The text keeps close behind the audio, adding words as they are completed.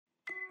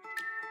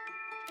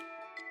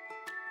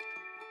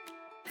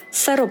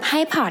สรุปให้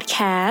พอดแค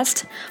ส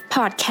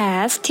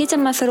ต์ที่จะ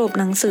มาสรุป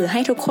หนังสือให้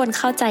ทุกคน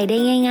เข้าใจได้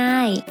ง่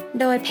ายๆ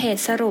โดยเพจ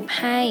สรุป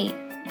ให้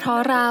เพราะ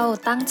เรา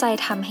ตั้งใจ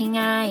ทำให้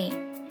ง่าย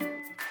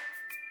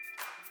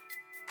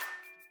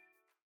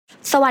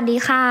สวัสดี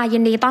ค่ะยิ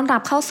นดีต้อนรั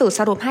บเข้าสู่ส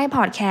รุปให้พ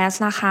อดแคส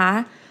ต์นะคะ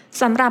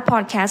สำหรับพอ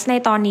ดแคสต์ใน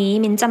ตอนนี้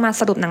มิ้นจะมา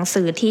สรุปหนัง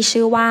สือที่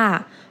ชื่อว่า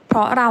เพร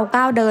าะเรา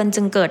ก้าวเดิน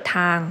จึงเกิดท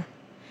าง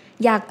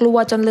อย่ากลัว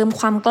จนลืม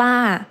ความกล้า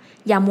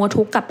อย่ามัว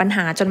ทุกข์กับปัญห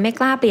าจนไม่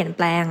กล้าเปลี่ยนแ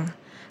ปลง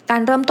ก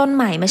ารเริ่มต้นใ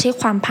หม่ไม่ใช่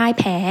ความพ่าย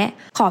แพ้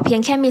ขอเพีย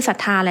งแค่มีศรัท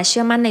ธาและเ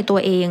ชื่อมั่นในตัว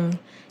เอง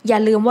อย่า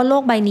ลืมว่าโล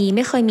กใบนี้ไ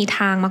ม่เคยมีท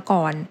างมา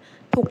ก่อน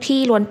ทุกที่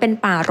ล้วนเป็น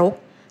ป่ารก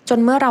จน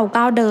เมื่อเรา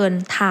ก้าวเดิน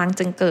ทาง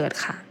จึงเกิด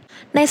ค่ะ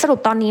ในสรุป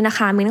ตอนนี้นะค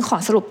ะมิ้นขอ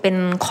สรุปเป็น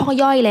ข้อ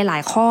ย่อยหลา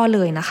ยๆข้อเล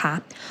ยนะคะ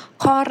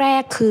ข้อแร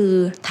กคือ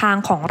ทาง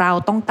ของเรา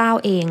ต้องก้าว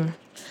เอง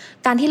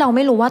การที่เราไ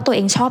ม่รู้ว่าตัวเอ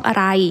งชอบอะ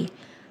ไร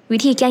วิ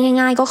ธีแก้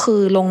ง่ายๆก็คือ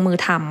ลงมือ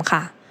ทำค่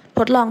ะท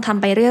ดลองท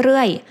ำไปเ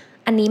รื่อย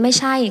ๆอันนี้ไม่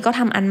ใช่ก็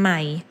ทำอันให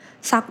ม่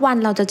สักวัน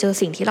เราจะเจอ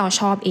สิ่งที่เรา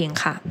ชอบเอง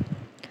ค่ะ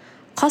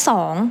ข้อ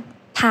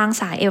2ทาง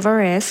สายเอเวอ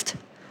เรสต์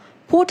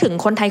พูดถึง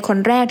คนไทยคน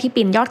แรกที่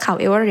ปีนยอดเขา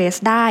เอเวอเรส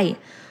ต์ได้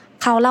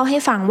เขาเล่าให้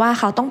ฟังว่า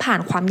เขาต้องผ่าน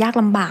ความยาก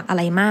ลำบากอะไ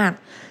รมาก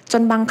จ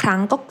นบางครั้ง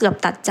ก็เกือบ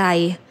ตัดใจ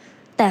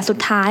แต่สุด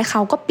ท้ายเข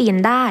าก็ปีน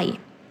ได้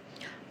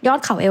ยอด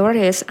เขาเอเวอเร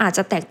สต์อาจจ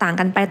ะแตกต่าง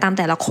กันไปตาม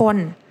แต่ละคน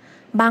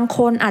บางค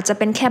นอาจจะ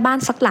เป็นแค่บ้าน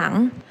สักหลัง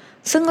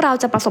ซึ่งเรา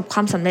จะประสบคว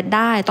ามสำเร็จไ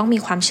ด้ต้องมี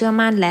ความเชื่อ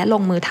มั่นและล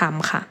งมือท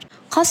ำค่ะ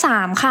ข้อ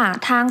3ค่ะ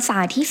ทางสา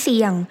ยที่เ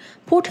สี่ยง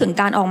พูดถึง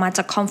การออกมาจ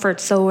ากคอมฟอร์ต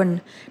โซน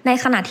ใน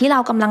ขณะที่เรา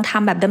กำลังท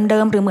ำแบบเดิ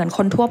มๆหรือเหมือนค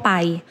นทั่วไป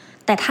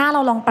แต่ถ้าเร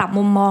าลองปรับ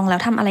มุมมองแล้ว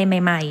ทำอะไรใ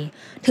หม่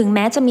ๆถึงแ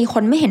ม้จะมีค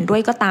นไม่เห็นด้ว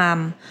ยก็ตาม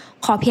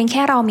ขอเพียงแ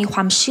ค่เรามีคว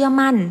ามเชื่อ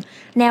มั่น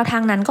แนวทา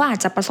งนั้นก็อาจ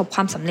จะประสบคว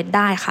ามสำเร็จไ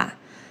ด้ค่ะ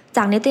จ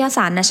ากนิตยส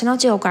าร National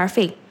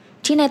Geographic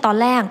ที่ในตอน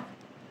แรก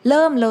เ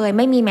ริ่มเลยไ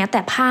ม่มีแม้แ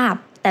ต่ภาพ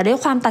แต่ด้วย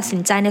ความตัดสิ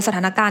นใจในสถ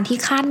านการณ์ที่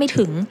คาดไม่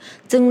ถึง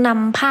จึงน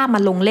ำภาพมา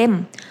ลงเล่ม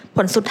ผ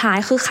ลสุดท้าย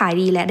คือขาย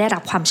ดีและได้รั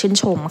บความชื่น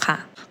ชมค่ะ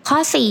ข้อ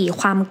4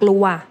ความกลั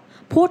ว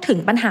พูดถึง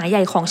ปัญหาให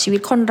ญ่ของชีวิ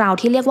ตคนเรา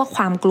ที่เรียกว่าค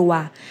วามกลัว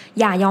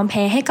อย่ายอมแ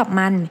พ้ให้กับ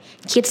มัน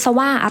คิดซะ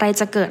ว่าอะไร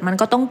จะเกิดมัน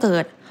ก็ต้องเกิ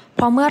ดเพ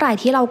ราะเมื่อไหร่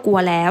ที่เรากลัว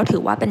แล้วถื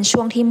อว่าเป็นช่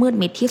วงที่มืด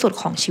มิดที่สุด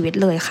ของชีวิต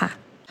เลยค่ะ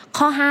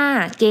ข้อ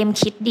5เกม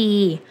คิดดี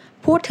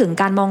พูดถึง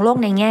การมองโลก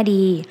ในแง่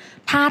ดี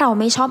ถ้าเรา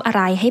ไม่ชอบอะไ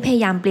รให้พย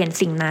ายามเปลี่ยน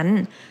สิ่งนั้น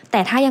แ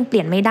ต่ถ้ายังเป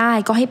ลี่ยนไม่ได้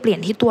ก็ให้เปลี่ยน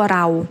ที่ตัวเร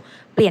า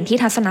เปลี่ยนที่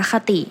ทัศนค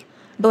ติ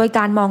โดยก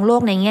ารมองโล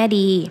กในแง่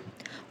ดี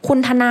คุณ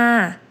ธนา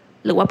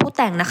หรือว่าผู้แ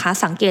ต่งนะคะ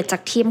สังเกตจา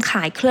กทีมข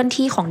ายเคลื่อน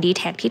ที่ของ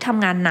D-Tag ที่ท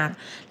ำงานหนัก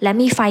และ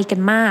มีไฟกัน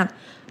มาก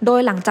โดย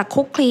หลังจาก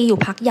คุกคลีอยู่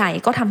พักใหญ่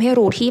ก็ทำให้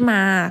รู้ที่ม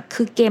า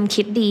คือเกม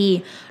คิดดี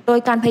โดย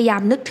การพยายา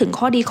มนึกถึง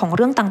ข้อดีของเ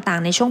รื่องต่าง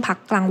ๆในช่วงพัก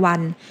กลางวั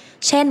น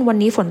เช่นวัน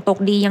นี้ฝนตก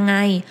ดียังไง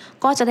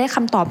ก็จะได้ค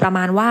ำตอบประม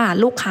าณว่า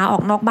ลูกค้าออ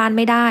กนอกบ้านไ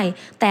ม่ได้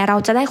แต่เรา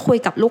จะได้คุย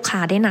กับลูกค้า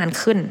ได้นาน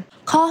ขึ้น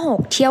ข้อ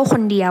6เที่ยวค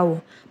นเดียว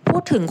พู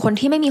ดถึงคน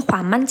ที่ไม่มีควา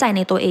มมั่นใจใ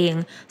นตัวเอง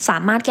สา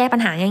มารถแก้ปัญ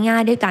หาง่า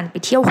ยๆด้วยการไป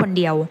เที่ยวคน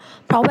เดียว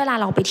เพราะเวลา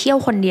เราไปเที่ยว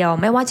คนเดียว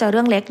ไม่ว่าจะเ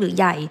รื่องเล็กหรือ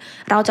ใหญ่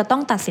เราจะต้อ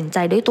งตัดสินใจ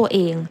ด้วยตัวเอ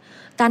ง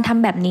การท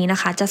ำแบบนี้นะ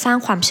คะจะสร้าง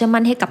ความเชื่อ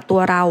มั่นให้กับตัว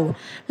เรา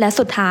และ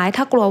สุดท้าย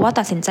ถ้ากลัวว่า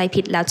ตัดสินใจ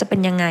ผิดแล้วจะเป็น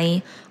ยังไง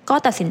ก็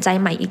ตัดสินใจ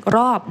ใหม่อีกร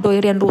อบโดย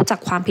เรียนรู้จาก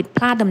ความผิดพ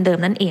ลาดเดิม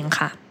ๆนั่นเอง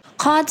ค่ะ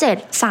ข้อ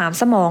7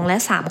 3สมองและ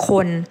3ค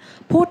น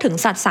พูดถึง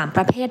สัตว์3ป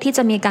ระเภทที่จ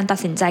ะมีการตัด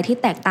สินใจที่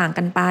แตกต่าง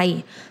กันไป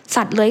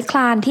สัตว์เลื้อยคล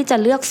านที่จะ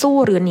เลือกสู้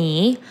หรือหนี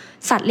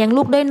สัตว์เลี้ยง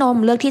ลูกด้วยนม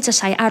เลือกที่จะ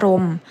ใช้อาร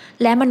มณ์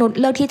และมนุษย์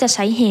เลือกที่จะใ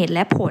ช้เหตุแล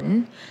ะผล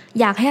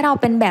อยากให้เรา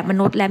เป็นแบบม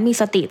นุษย์และมี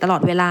สติตลอ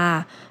ดเวลา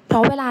เพรา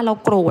ะเวลาเรา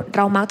โกรธเ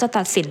รามักจะ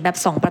ตัดสินแบบ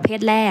2ประเภท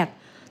แรก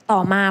ต่อ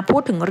มาพู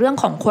ดถึงเรื่อง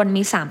ของคน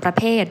มี3ประเ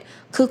ภท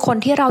คือคน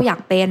ที่เราอยา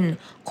กเป็น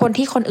คน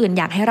ที่คนอื่น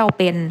อยากให้เรา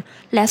เป็น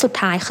และสุด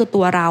ท้ายคือ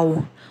ตัวเรา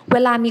เว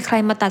ลามีใคร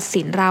มาตัด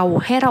สินเรา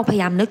ให้เราพย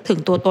ายามนึกถึง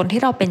ตัวตน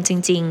ที่เราเป็นจ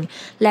ริง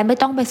ๆและไม่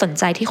ต้องไปสน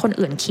ใจที่คน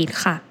อื่นคิด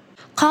ค่ะ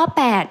ข้อ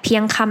8เพีย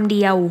งคำเ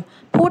ดียว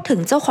พูดถึง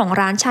เจ้าของ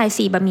ร้านชาย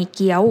4บะหมี่เ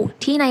กี๊ยว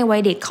ที่ในวั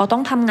ยเด็กเขาต้อ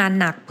งทำงาน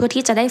หนักเพื่อ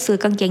ที่จะได้ซื้อ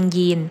กางเกง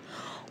ยีน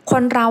ค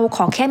นเราข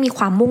อแค่มีค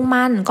วามมุ่ง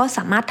มั่นก็ส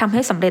ามารถทำใ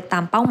ห้สำเร็จตา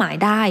มเป้าหมาย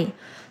ได้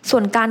ส่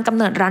วนการกำ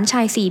เนิดร้านช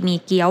าย4หมี่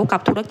เกี๊ยวกับ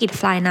ธุรกิจ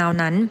ฟลายนาว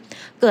นั้น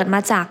เกิดมา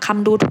จากค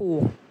ำดูถู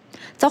ก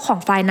เจ้าของ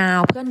ฟลายนาว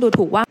เพื่อนดู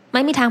ถูกว่าไ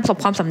ม่มีทางประสบ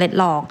ความสำเร็จ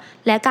หรอก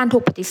และการถู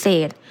กปฏิเส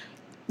ธ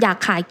อยาก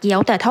ขายเกี๊ยว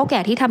แต่เท่าแก่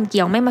ที่ทำเ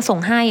กี๊ยวไม่มาส่ง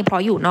ให้เพรา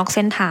ะอยู่นอกเ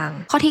ส้นทาง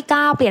ข้อที่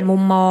9เปลี่ยนมุ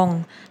มมอง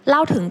เล่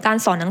าถึงการ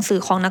สอนหนังสือ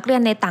ของนักเรีย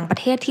นในต่างประ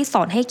เทศที่ส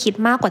อนให้คิด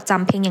มากกว่าจ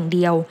ำเพียงอย่างเ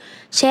ดียว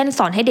เช่นส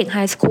อนให้เด็กไฮ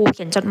สคูลเ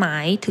ขียนจดหมา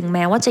ยถึงแ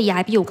ม้ว่าจะย้า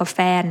ยไปอยู่กับแฟ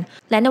น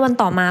และในวัน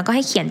ต่อมาก็ใ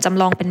ห้เขียนจ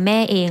ำลองเป็นแม่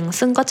เอง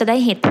ซึ่งก็จะได้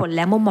เหตุผลแ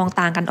ละมุมมอง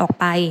ต่างกันออก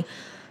ไป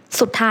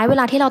สุดท้ายเว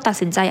ลาที่เราตัด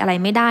สินใจอะไร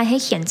ไม่ได้ให้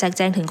เขียนแจกแ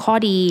จงถึงข้อ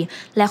ดี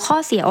และข้อ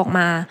เสียออกม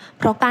า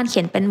เพราะการเขี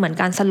ยนเป็นเหมือน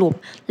การสรุป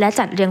และ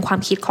จัดเรียงความ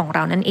คิดของเร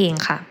านั่นเอง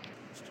ค่ะ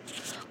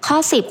ข้อ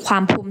10ควา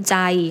มภูมิใจ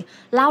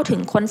เล่าถึ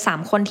งคน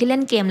3คนที่เล่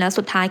นเกมแล้ว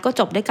สุดท้ายก็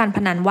จบด้วยการพ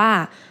นันว่า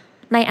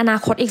ในอนา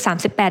คตอีก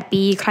38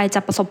ปีใครจะ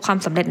ประสบความ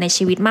สำเร็จใน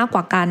ชีวิตมากก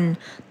ว่ากัน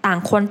ต่าง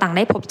คนต่างไ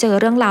ด้พบเจอ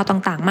เรื่องราว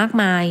ต่างๆมาก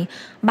มาย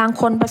บาง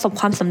คนประสบ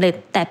ความสำเร็จ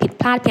แต่ผิด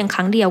พลาดเพียงค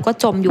รั้งเดียวก็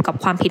จมอยู่กับ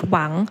ความผิดห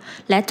วัง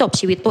และจบ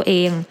ชีวิตตัวเอ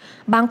ง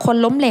บางคน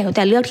ล้มเหลวแ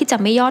ต่เลือกที่จะ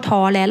ไม่ย่อท้อ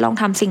และลอง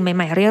ทำสิ่งใ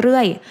หม่ๆเรื่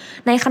อย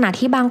ๆในขณะ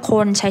ที่บางค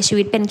นใช้ชี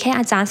วิตเป็นแค่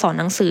อาจารย์สอน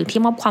หนังสือที่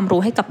มอบความ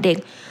รู้ให้กับเด็ก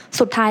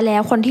สุดท้ายแล้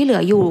วคนที่เหลื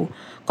ออยู่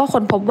ก็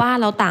ค้นพบว่า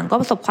เราต่างก็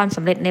ประสบความส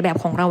ำเร็จในแบบ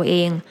ของเราเอ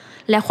ง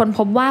และค้นพ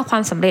บว่าควา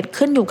มสำเร็จ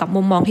ขึ้นอยู่กับ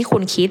มุมมองที่คุ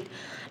ณคิด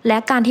และ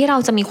การที่เรา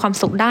จะมีความ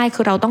สุขได้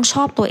คือเราต้องช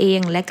อบตัวเอ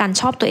งและการ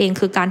ชอบตัวเอง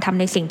คือการทำ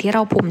ในสิ่งที่เร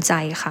าภูมิใจ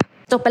ค่ะ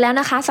จบไปแล้ว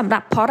นะคะสำหรั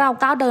บเพราะเรา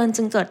ก้าวเดิน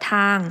จึงเกิดท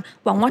าง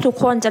หวังว่าทุก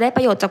คนจะได้ป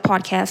ระโยชน์จากพอ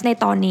ดแคสต์ใน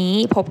ตอนนี้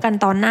พบกัน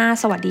ตอนหน้า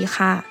สวัสดี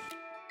ค่ะ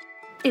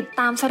ติด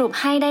ตามสรุป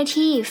ให้ได้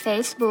ที่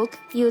Facebook,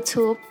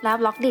 YouTube และ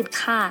Blogdit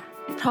ค่ะ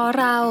เพราะ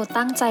เรา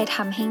ตั้งใจท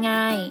ำให้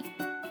ง่าย